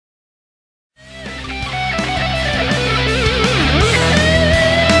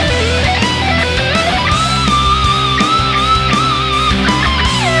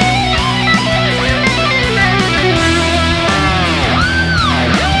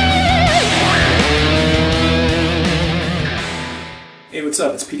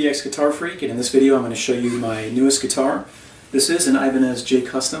up? It's PDX Guitar Freak, and in this video I'm going to show you my newest guitar. This is an Ibanez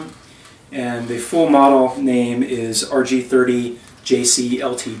J.Custom, and the full model name is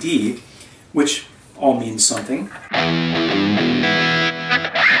RG30JCLTD, which all means something.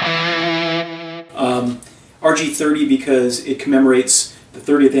 RG30 because it commemorates the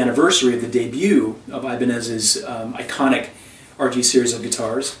 30th anniversary of the debut of Ibanez's iconic RG series of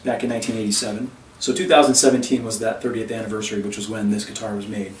guitars back in 1987. So 2017 was that 30th anniversary, which was when this guitar was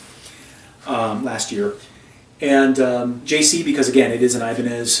made last year. And JC because, again, it is an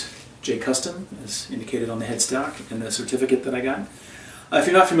Ibanez J.Custom, as indicated on the headstock and the certificate that I got. If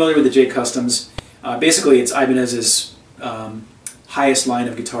you're not familiar with the J.Customs, basically it's Ibanez's highest line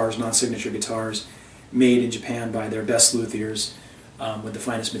of guitars, non-signature guitars, made in Japan by their best luthiers with the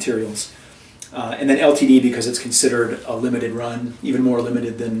finest materials. And then LTD because it's considered a limited run, even more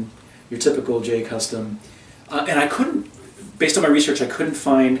limited than your typical J.Custom. And I couldn't, based on my research, I couldn't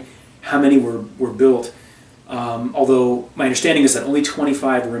find how many were built, although my understanding is that only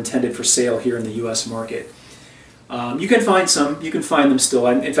 25 were intended for sale here in the U.S. market. You can find some, you can find them still.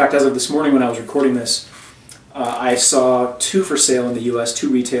 In fact, as of this morning when I was recording this, I saw 2 for sale in the U.S., 2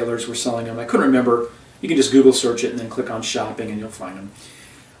 retailers were selling them. I couldn't remember. You can just Google search it and then click on shopping and you'll find them.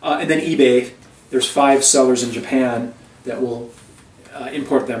 And then eBay, there's 5 sellers in Japan that will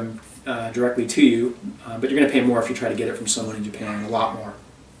import them directly to you, but you're going to pay more if you try to get it from someone in Japan, a lot more.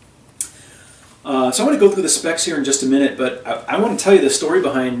 So I want to go through the specs here in just a minute, but I want to tell you the story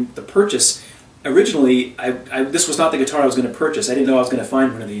behind the purchase. Originally, this was not the guitar I was going to purchase. I didn't know I was going to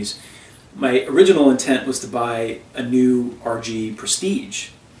find one of these. My original intent was to buy a new RG Prestige,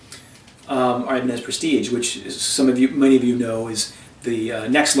 Ibanez Prestige, which is, many of you know, is the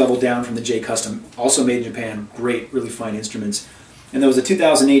next level down from the J.Custom, also made in Japan. Great, really fine instruments. And there was a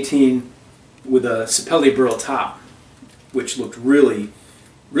 2018 with a Sapelli burl top, which looked really,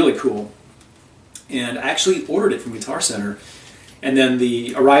 really cool. And I actually ordered it from Guitar Center, and then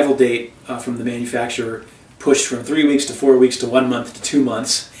the arrival date from the manufacturer pushed from 3 weeks to 4 weeks to 1 month to 2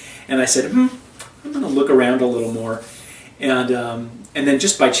 months. And I said, I'm going to look around a little more. And then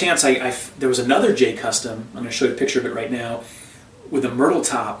just by chance, there was another J.Custom. I'm going to show you a picture of it right now, with a myrtle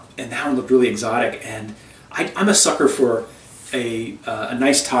top, and that one looked really exotic. And I'm a sucker for a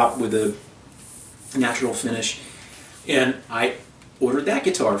nice top with a natural finish, and I ordered that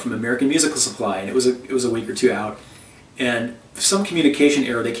guitar from American Musical Supply, and it was a week or 2 out, and for some communication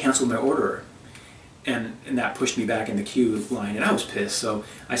error they canceled my order, and that pushed me back in the queue line, and I was pissed. So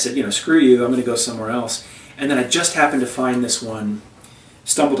I said, screw you, I'm going to go somewhere else. And then I just happened to find this one,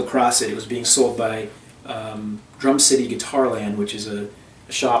 stumbled across it. It was being sold by Drum City Guitarland, which is a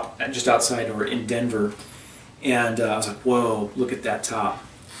shop just outside or in Denver. And I was like, whoa, look at that top.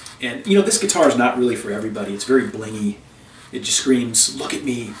 And this guitar is not really for everybody. It's very blingy. It just screams, look at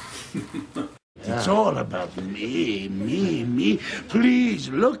me. It's all about me, me, me. Please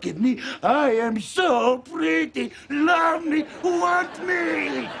look at me. I am so pretty. Love me, want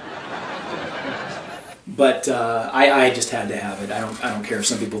me. But I just had to have it. I don't care if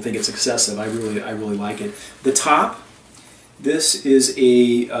some people think it's excessive. I really like it. The top, this is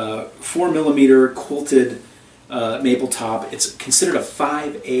a 4mm quilted maple top. It's considered a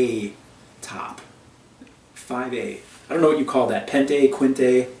 5A top. 5A. I don't know what you call that. Pente,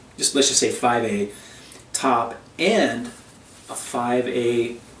 quinte. Let's just say 5A top and a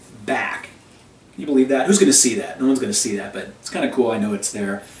 5A back. Can you believe that? Who's going to see that? No one's going to see that, but it's kind of cool. I know it's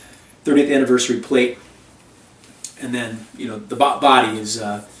there. 30th anniversary plate. And then, the body is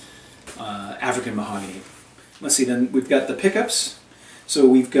African mahogany. Let's see, then we've got the pickups. So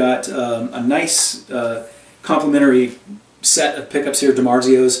we've got a nice complementary set of pickups here,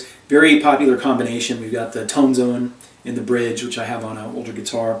 DiMarzio's. Very popular combination. We've got the Tone Zone in the bridge, which I have on an older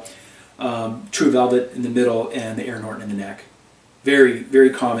guitar. True Velvet in the middle, and the Air Norton in the neck. Very,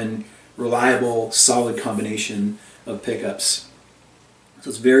 very common, reliable, solid combination of pickups. So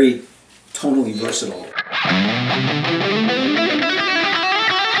it's very tonally versatile.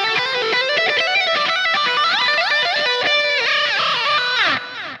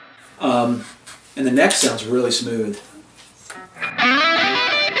 And the neck sounds really smooth.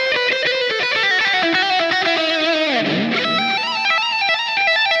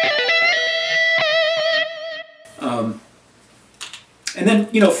 And then,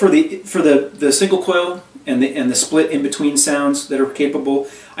 for the single coil and the split in between sounds that are capable,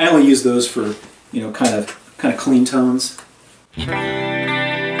 I only use those for kind of clean tones. A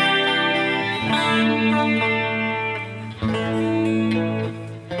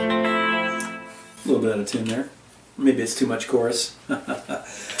little bit out of tune there. Maybe it's too much chorus.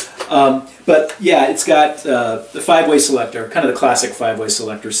 But yeah, it's got the 5-way selector, kind of the classic 5-way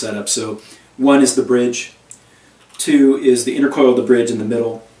selector setup. So 1 is the bridge, 2 is the inner coil of the bridge in the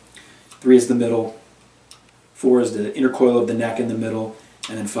middle, 3 is the middle, 4 is the inner coil of the neck in the middle,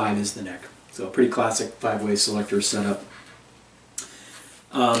 and then 5 is the neck. So a pretty classic 5-way selector setup.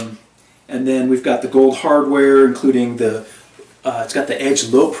 And then we've got the gold hardware, including the, it's got the Edge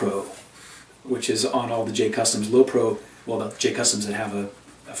Low Pro, which is on all the J.Customs. Low Pro, well, the J.Customs that have a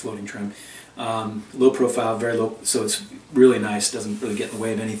floating trim. Low profile, very low, so it's really nice, doesn't really get in the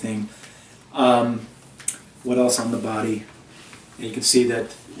way of anything. What else on the body? And you can see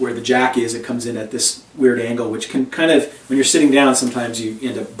that where the jack is, it comes in at this weird angle, which can kind of, when you're sitting down, sometimes you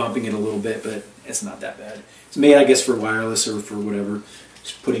end up bumping it a little bit, but it's not that bad. It's made, I guess, for wireless or for whatever.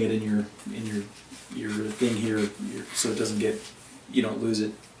 Just putting it in your thing here, so it doesn't get, you don't lose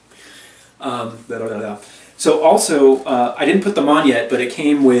it. So also, I didn't put them on yet, but it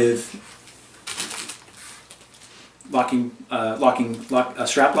came with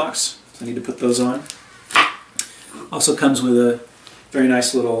strap locks. So I need to put those on. Also comes with a very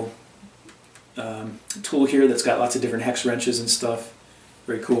nice little tool here that's got lots of different hex wrenches and stuff.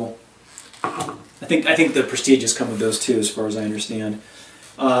 Very cool. I think the Prestiges come with those too, as far as I understand.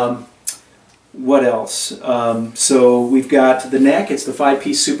 What else? So we've got the neck. It's the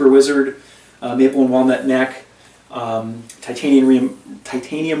 5-piece Super Wizard maple and walnut neck, titanium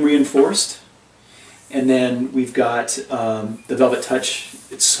reinforced. And then we've got the Velvet Touch.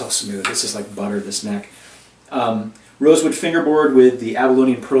 It's so smooth. This is like butter, this neck. Rosewood fingerboard with the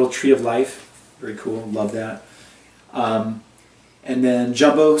Abalonian Pearl Tree of Life. Very cool. Love that. And then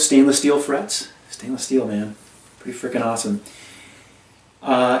jumbo stainless steel frets. Stainless steel, man. Pretty freaking awesome.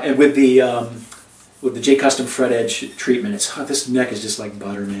 And with the J.Custom fret edge treatment, this neck is just like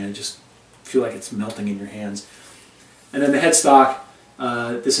butter, man. It just feel like it's melting in your hands. And then the headstock,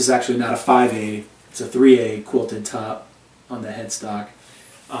 this is actually not a 5A, it's a 3A quilted top on the headstock,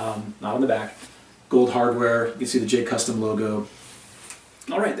 not on the back. Gold hardware, you can see the J.Custom logo.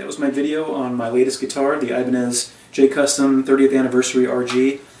 Alright, that was my video on my latest guitar, the Ibanez J.Custom 30th Anniversary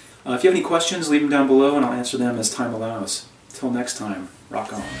RG. If you have any questions, leave them down below and I'll answer them as time allows. Until next time,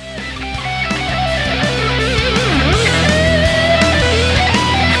 rock on.